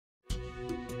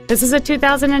This is a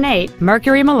 2008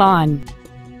 Mercury Milan.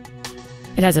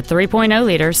 It has a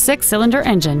 3.0-liter six-cylinder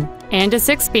engine and a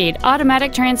six-speed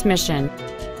automatic transmission.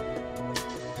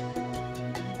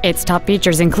 Its top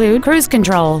features include cruise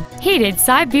control, heated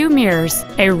side-view mirrors,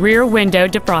 a rear window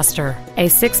defroster, a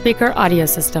six-speaker audio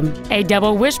system, a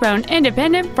double wishbone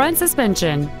independent front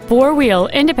suspension, four-wheel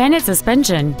independent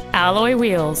suspension, alloy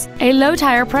wheels, a low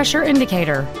tire pressure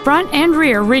indicator, front and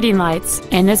rear reading lights,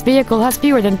 and this vehicle has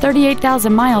fewer than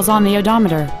 38,000 miles on the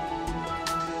odometer.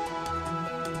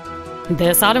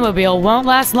 This automobile won't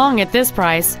last long at this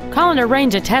price. Call and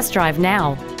arrange a test drive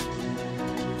now.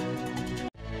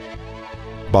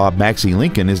 Bob Maxey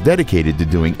Lincoln is dedicated to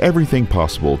doing everything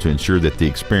possible to ensure that the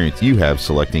experience you have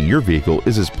selecting your vehicle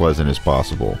is as pleasant as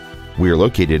possible. We are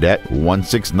located at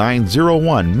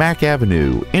 16901 Mack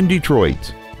Avenue in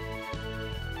Detroit.